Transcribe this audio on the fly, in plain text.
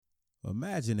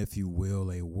Imagine, if you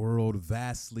will, a world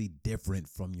vastly different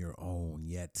from your own,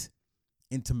 yet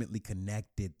intimately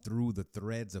connected through the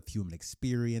threads of human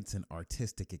experience and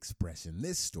artistic expression.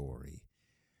 This story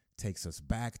takes us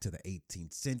back to the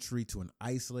 18th century to an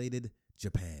isolated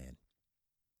Japan,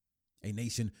 a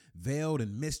nation veiled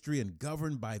in mystery and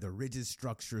governed by the rigid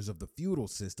structures of the feudal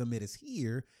system. It is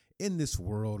here in this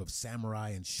world of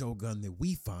samurai and shogun that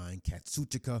we find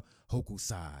Katsushika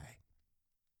Hokusai,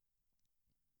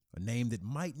 a name that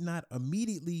might not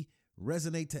immediately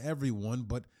resonate to everyone,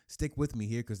 but stick with me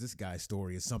here because this guy's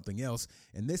story is something else.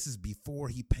 And this is before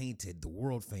he painted the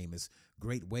world famous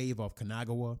Great Wave off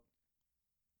Kanagawa,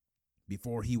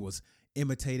 before he was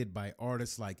imitated by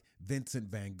artists like Vincent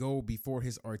van Gogh, before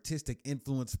his artistic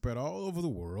influence spread all over the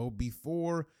world,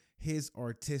 before his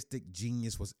artistic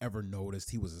genius was ever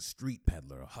noticed. He was a street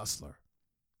peddler, a hustler,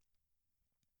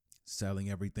 selling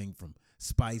everything from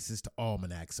spices to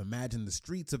almanacs. Imagine the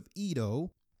streets of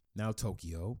Edo, now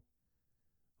Tokyo,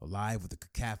 alive with the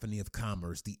cacophony of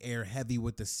commerce, the air heavy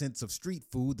with the sense of street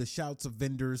food, the shouts of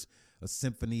vendors, a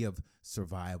symphony of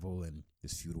survival in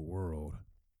this feudal world.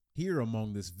 Here,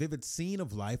 among this vivid scene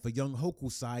of life, a young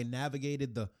Hokusai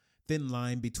navigated the thin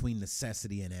line between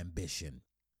necessity and ambition.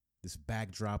 This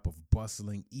backdrop of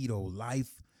bustling Edo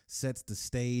life sets the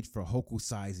stage for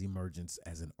Hokusai's emergence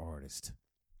as an artist.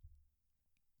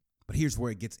 But here's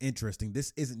where it gets interesting.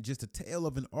 This isn't just a tale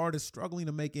of an artist struggling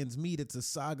to make ends meet. It's a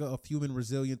saga of human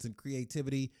resilience and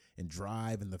creativity and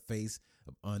drive in the face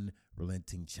of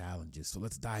unrelenting challenges. So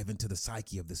let's dive into the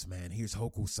psyche of this man. Here's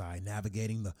Hokusai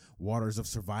navigating the waters of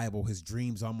survival, his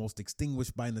dreams almost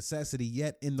extinguished by necessity.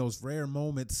 Yet in those rare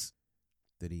moments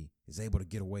that he is able to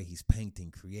get away, he's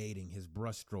painting, creating. His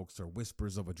brushstrokes are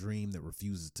whispers of a dream that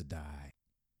refuses to die,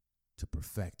 to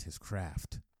perfect his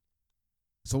craft.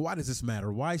 So why does this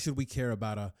matter? Why should we care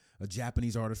about a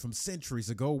Japanese artist from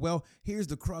centuries ago? Well, here's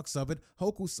the crux of it.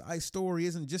 Hokusai's story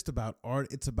isn't just about art.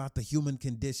 It's about the human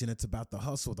condition. It's about the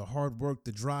hustle, the hard work,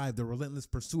 the drive, the relentless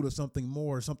pursuit of something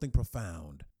more, something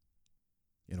profound.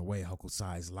 In a way,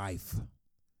 Hokusai's life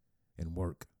and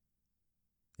work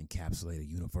encapsulate a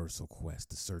universal quest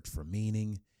to search for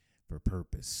meaning, for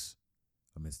purpose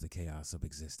amidst the chaos of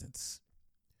existence.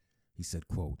 He said,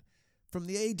 quote, "From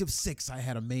the age of 6, I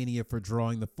had a mania for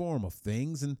drawing the form of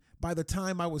things, and by the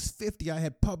time I was 50, I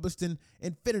had published an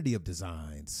infinity of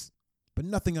designs. But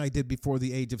nothing I did before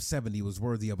the age of 70 was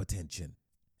worthy of attention.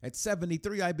 At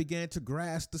 73, I began to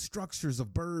grasp the structures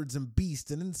of birds and beasts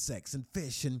and insects and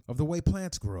fish and of the way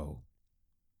plants grow.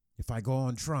 If I go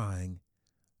on trying,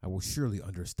 I will surely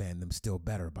understand them still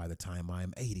better by the time I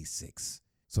am 86,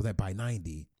 so that by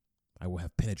 90, I will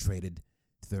have penetrated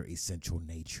to their essential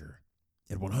nature.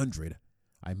 At 100,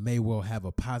 I may well have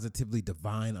a positively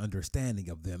divine understanding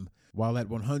of them, while at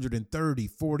 130,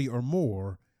 40, or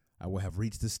more, I will have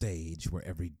reached the stage where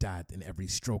every dot and every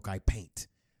stroke I paint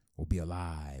will be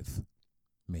alive.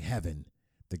 May heaven,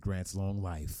 that grants long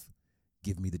life,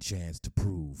 give me the chance to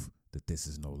prove that this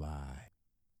is no lie."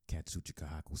 Katsushika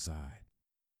Hokusai.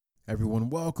 Everyone,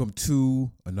 welcome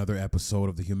to another episode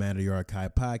of the Humanity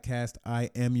Archive podcast. I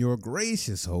am your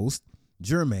gracious host,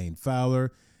 Jermaine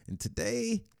Fowler. And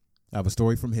today, I have a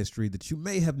story from history that you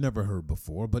may have never heard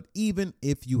before, but even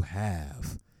if you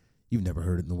have, you've never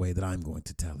heard it in the way that I'm going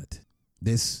to tell it.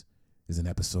 This is an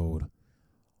episode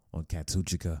on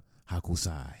Katsushika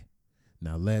Hokusai.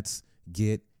 Now let's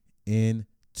get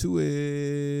into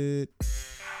it.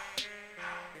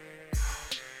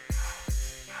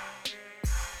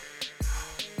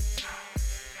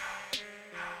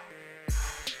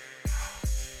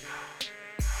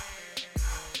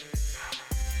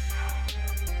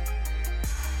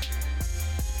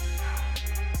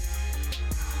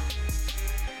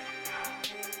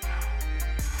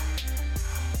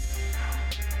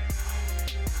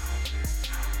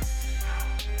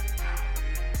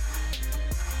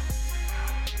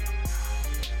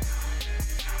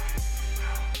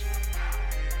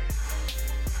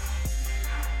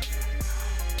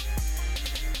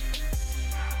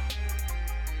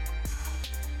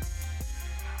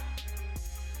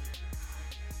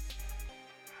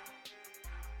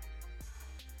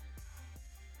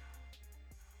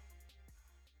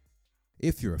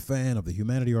 If you're a fan of the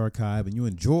Humanity Archive and you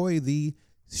enjoy the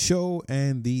show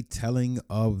and the telling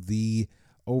of the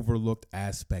overlooked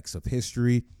aspects of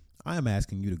history, I am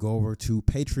asking you to go over to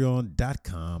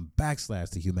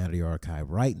patreon.com/the Humanity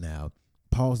Archive right now,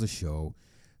 pause the show,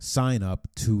 sign up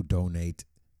to donate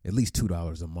at least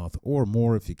 $2 a month or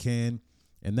more if you can,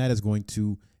 and that is going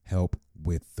to help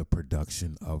with the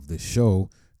production of this show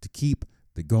to keep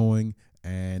the going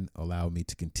and allow me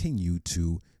to continue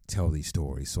to tell these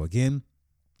stories. So again,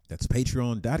 That's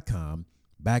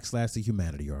patreon.com/The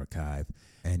Humanity Archive,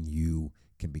 and you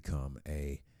can become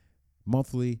a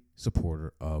monthly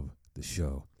supporter of the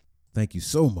show. Thank you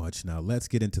so much. Now let's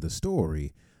get into the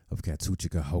story of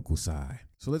Katsushika Hokusai.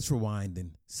 So let's rewind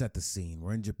and set the scene.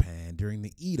 We're in Japan during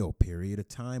the Edo period, a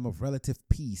time of relative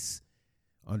peace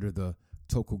under the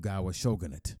Tokugawa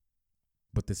shogunate.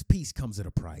 But this peace comes at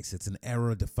a price. It's an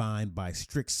era defined by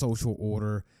strict social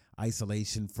order,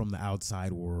 isolation from the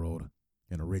outside world,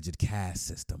 and a rigid caste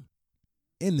system.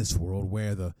 In this world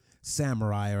where the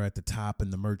samurai are at the top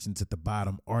and the merchants at the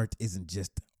bottom, art isn't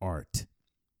just art.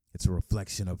 It's a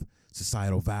reflection of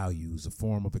societal values, a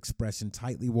form of expression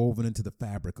tightly woven into the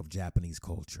fabric of Japanese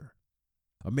culture.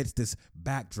 Amidst this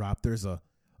backdrop, there's a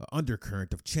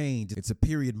undercurrent of change. It's a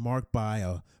period marked by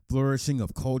a flourishing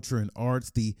of culture and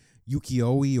arts. The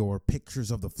ukiyo-e, or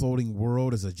pictures of the floating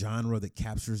world, is a genre that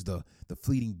captures the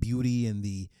fleeting beauty and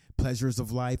the pleasures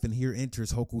of life. And here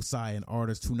enters Hokusai, an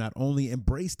artist who not only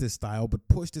embraced this style, but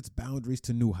pushed its boundaries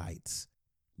to new heights.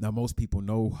 Now, most people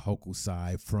know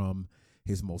Hokusai from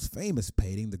his most famous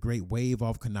painting, The Great Wave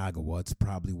off Kanagawa. It's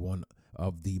probably one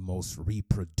of the most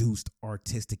reproduced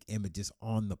artistic images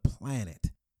on the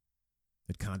planet.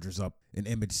 It conjures up an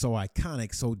image so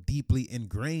iconic, so deeply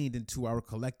ingrained into our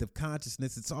collective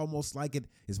consciousness. It's almost like it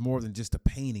is more than just a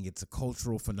painting. It's a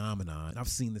cultural phenomenon. I've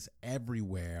seen this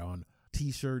everywhere on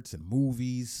t-shirts and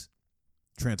movies,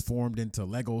 transformed into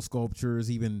Lego sculptures,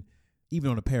 even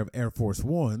on a pair of Air Force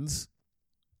Ones.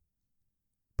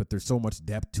 But there's so much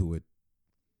depth to it,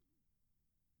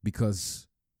 because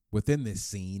within this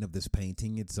scene of this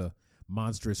painting, it's a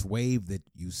monstrous wave that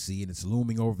you see, and it's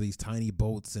looming over these tiny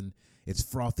boats, and its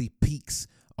frothy peaks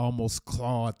almost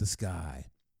claw at the sky.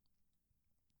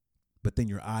 But then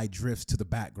your eye drifts to the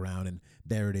background, and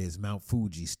there it is, Mount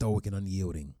Fuji, stoic and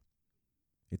unyielding.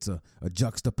 It's a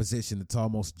juxtaposition that's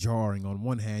almost jarring. On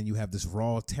one hand, you have this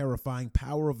raw, terrifying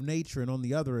power of nature, and on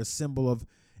the other, a symbol of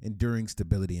enduring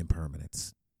stability and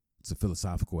permanence. It's a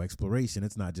philosophical exploration.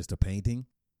 It's not just a painting.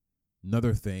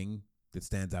 Another thing that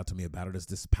stands out to me about it is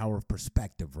this power of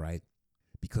perspective, right?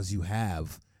 Because you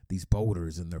have these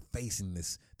boulders and they're facing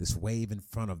this wave in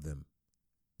front of them.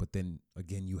 But then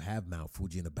again, you have Mount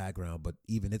Fuji in the background, but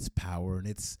even its power and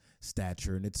its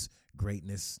stature and its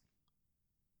greatness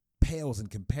pales in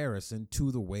comparison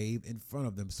to the wave in front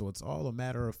of them. So it's all a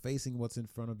matter of facing what's in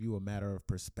front of you, a matter of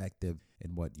perspective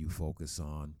and what you focus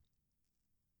on.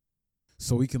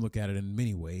 So we can look at it in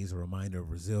many ways, a reminder of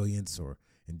resilience or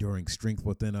enduring strength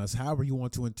within us, however you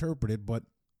want to interpret it. But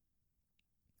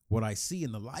what I see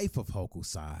in the life of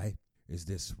Hokusai is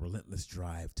this relentless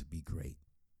drive to be great.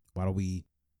 Why do we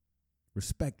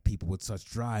respect people with such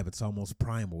drive? It's almost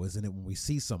primal, isn't it? When we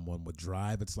see someone with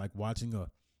drive, it's like watching a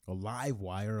live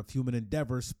wire of human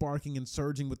endeavor sparking and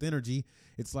surging with energy.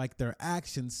 It's like their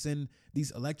actions send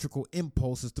these electrical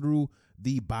impulses through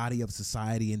the body of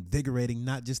society, invigorating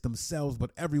not just themselves,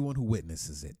 but everyone who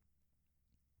witnesses it.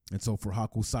 And so for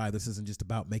Hokusai, this isn't just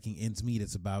about making ends meet.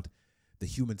 It's about the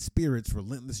human spirit's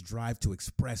relentless drive to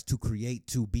express, to create,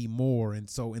 to be more. And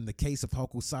so in the case of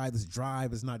Hokusai, this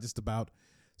drive is not just about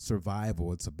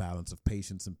survival. It's a balance of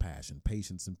patience and passion,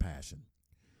 patience and passion.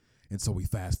 And so we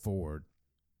fast forward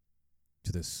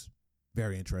to this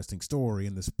very interesting story.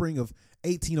 In the spring of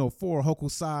 1804,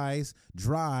 Hokusai's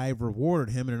drive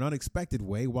rewarded him in an unexpected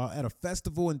way. While at a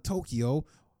festival in Tokyo,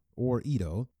 or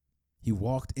Edo, he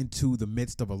walked into the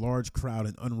midst of a large crowd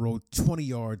and unrolled 20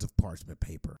 yards of parchment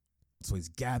paper. So he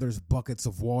gathers buckets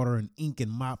of water and ink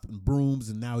and mop and brooms,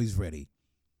 and now he's ready.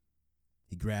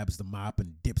 He grabs the mop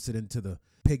and dips it into the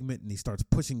pigment, and he starts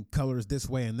pushing colors this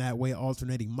way and that way,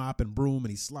 alternating mop and broom,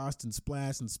 and he sloshed and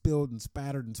splashed and spilled and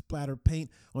spattered and splattered paint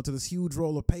onto this huge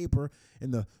roll of paper,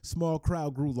 and the small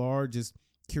crowd grew large as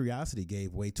curiosity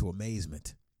gave way to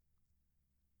amazement.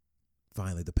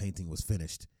 Finally, the painting was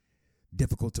finished.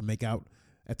 Difficult to make out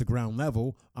at the ground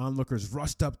level, onlookers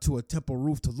rushed up to a temple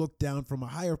roof to look down from a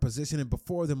higher position, and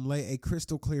before them lay a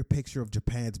crystal clear picture of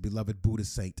Japan's beloved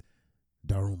Buddhist saint,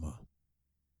 Daruma.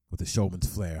 With a showman's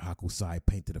flair, Hokusai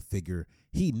painted a figure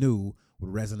he knew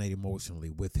would resonate emotionally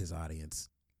with his audience,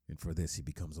 and for this he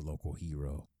becomes a local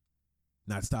hero.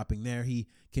 Not stopping there, he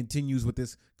continues with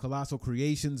his colossal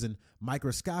creations and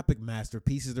microscopic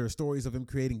masterpieces. There are stories of him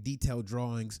creating detailed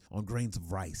drawings on grains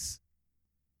of rice.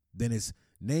 Then his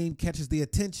name catches the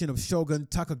attention of Shogun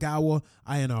Tokugawa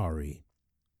Ieyasu,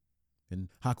 and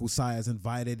Hokusai is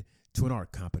invited to an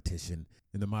art competition.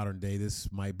 In the modern day,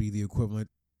 this might be the equivalent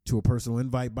to a personal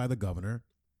invite by the governor.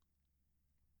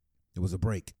 It was a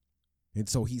break. And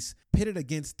so he's pitted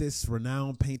against this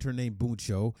renowned painter named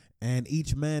Buncho, and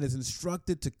each man is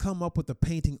instructed to come up with a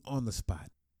painting on the spot.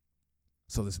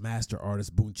 So this master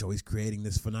artist, Buncho, he's creating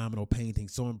this phenomenal painting,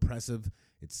 so impressive,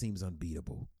 it seems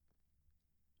unbeatable.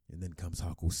 And then comes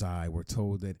Hokusai. We're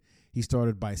told that he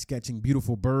started by sketching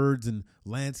beautiful birds and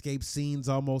landscape scenes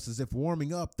almost as if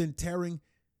warming up, then tearing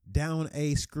down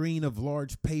a screen of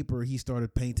large paper he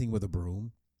started painting with a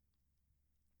broom.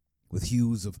 With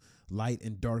hues of light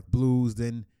and dark blues,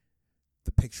 then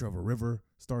the picture of a river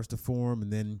starts to form,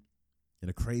 and then in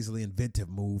a crazily inventive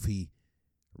move, he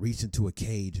reached into a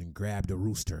cage and grabbed a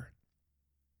rooster.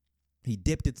 He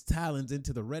dipped its talons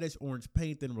into the reddish-orange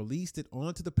paint, then released it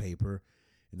onto the paper,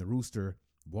 and the rooster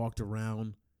walked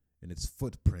around, and its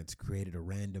footprints created a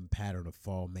random pattern of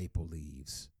fall maple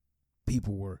leaves.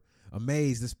 People were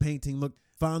amazed. This painting looked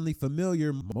fondly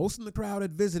familiar. Most in the crowd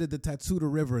had visited the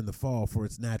Tatsuta River in the fall for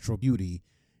its natural beauty,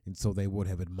 and so they would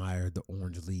have admired the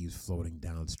orange leaves floating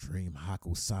downstream.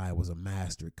 Hokusai was a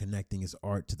master at connecting his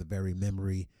art to the very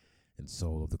memory and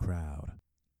soul of the crowd.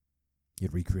 He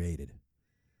had recreated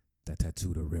that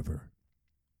Tatsuta River.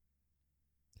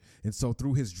 And so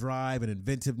through his drive and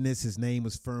inventiveness, his name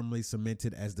was firmly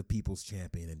cemented as the people's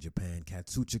champion in Japan.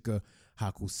 Katsushika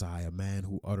Hokusai, a man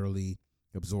who utterly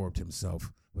absorbed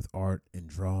himself with art and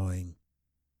drawing,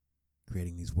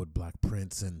 creating these woodblock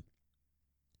prints, and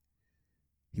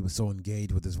he was so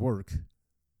engaged with his work,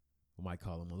 we might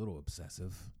call him a little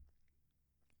obsessive.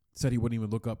 Said he wouldn't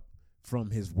even look up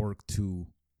from his work to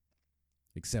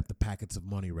accept the packets of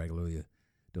money regularly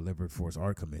delivered for his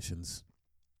art commissions.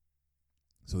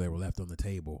 So they were left on the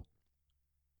table.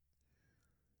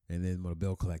 And then when a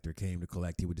bill collector came to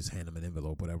collect, he would just hand him an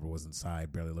envelope, whatever was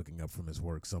inside, barely looking up from his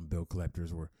work. Some bill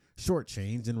collectors were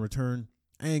shortchanged and returned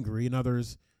angry, and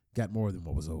others got more than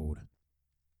what was owed.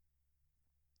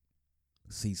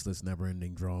 Ceaseless,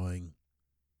 never-ending drawing,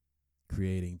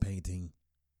 creating, painting.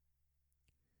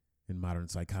 In modern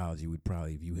psychology, we'd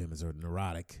probably view him as a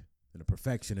neurotic and a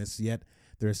perfectionist, yet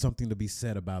there is something to be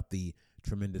said about the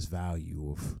tremendous value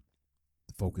of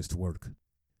focused work.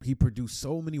 He produced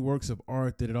so many works of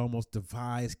art that it almost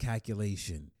defies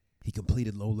calculation. He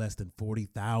completed no less than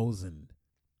 40,000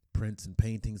 prints and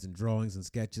paintings and drawings and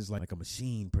sketches like a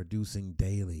machine, producing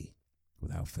daily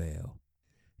without fail.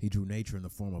 He drew nature in the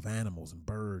form of animals and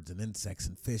birds and insects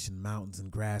and fish and mountains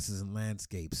and grasses and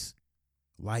landscapes.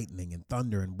 Lightning and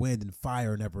thunder and wind and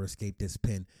fire never escaped his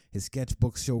pen. His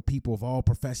sketchbooks show people of all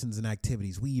professions and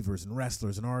activities, weavers and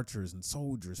wrestlers and archers and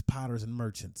soldiers, potters and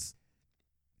merchants.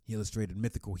 He illustrated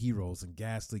mythical heroes and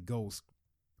ghastly ghosts.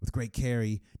 With great care,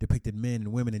 he depicted men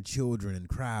and women and children and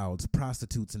crowds,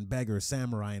 prostitutes and beggars,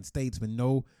 samurai and statesmen.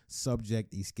 No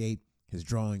subject escaped his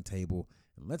drawing table.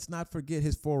 And let's not forget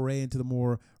his foray into the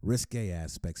more risque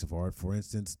aspects of art. For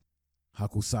instance,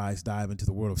 Hokusai's dive into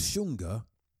the world of shunga.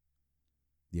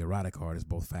 The erotic art is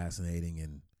both fascinating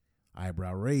and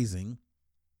eyebrow-raising.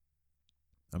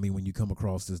 I mean, when you come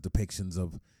across these depictions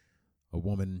of a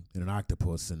woman and an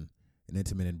octopus and an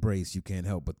intimate embrace, you can't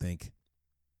help but think,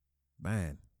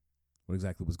 man, what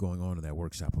exactly was going on in that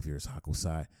workshop of yours,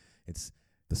 Hokusai? It's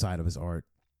the side of his art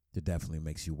that definitely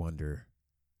makes you wonder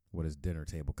what his dinner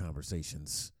table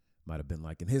conversations might have been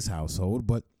like in his household.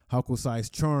 But Hokusai's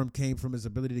charm came from his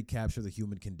ability to capture the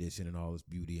human condition and all its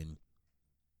beauty and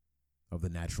of the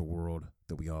natural world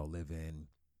that we all live in,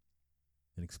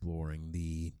 and exploring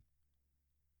the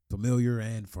familiar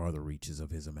and farther reaches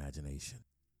of his imagination.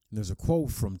 And there's a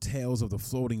quote from Tales of the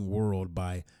Floating World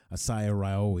by Asaya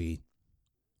Ryoe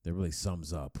that really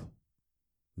sums up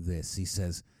this. He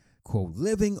says, quote,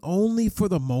 living only for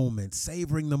the moment,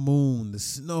 savoring the moon, the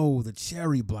snow, the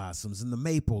cherry blossoms, and the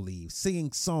maple leaves,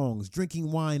 singing songs, drinking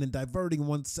wine, and diverting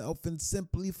oneself, and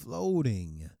simply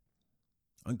floating.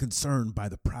 Unconcerned by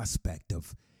the prospect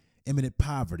of imminent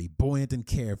poverty, buoyant and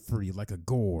carefree like a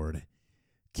gourd,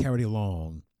 carried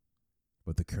along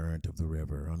with the current of the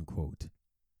river, unquote.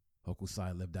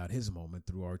 Hokusai lived out his moment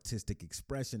through artistic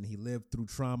expression. He lived through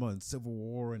trauma and civil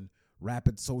war and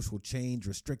rapid social change,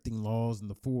 restricting laws and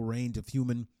the full range of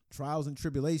human trials and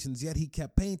tribulations, yet he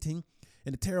kept painting.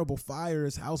 In a terrible fire,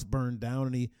 his house burned down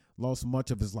and he lost much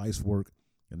of his life's work,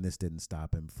 and this didn't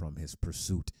stop him from his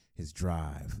pursuit, his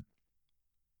drive.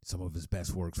 Some of his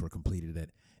best works were completed at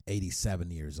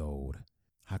 87 years old.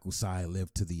 Hokusai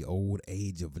lived to the old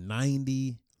age of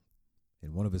 90,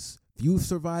 and one of his few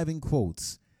surviving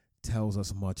quotes tells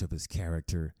us much of his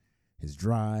character, his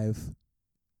drive,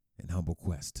 and humble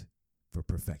quest for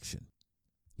perfection.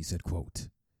 He said, quote,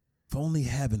 if only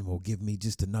heaven will give me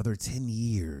just another 10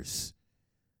 years,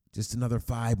 just another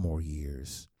 5 more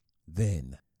years,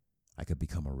 then I could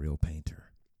become a real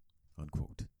painter,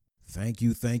 unquote. Thank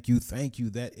you.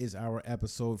 That is our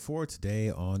episode for today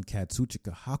on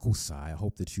Katsushika Hokusai. I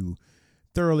hope that you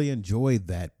thoroughly enjoyed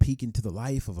that peek into the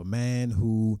life of a man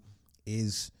who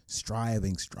is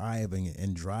striving,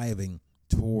 and driving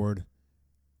toward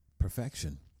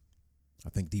perfection. I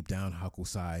think deep down,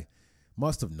 Hokusai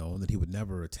must have known that he would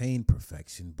never attain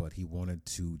perfection, but he wanted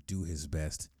to do his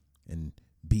best and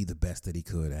be the best that he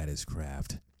could at his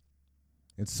craft.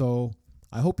 And so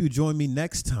I hope you join me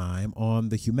next time on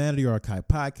the Humanity Archive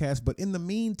podcast. But in the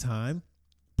meantime,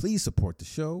 please support the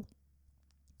show.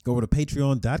 Go over to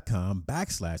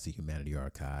patreon.com/the Humanity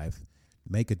Archive.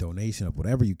 Make a donation of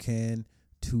whatever you can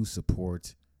to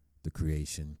support the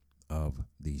creation of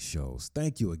these shows.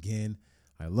 Thank you again.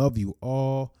 I love you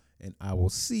all, and I will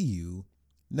see you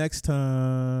next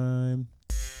time.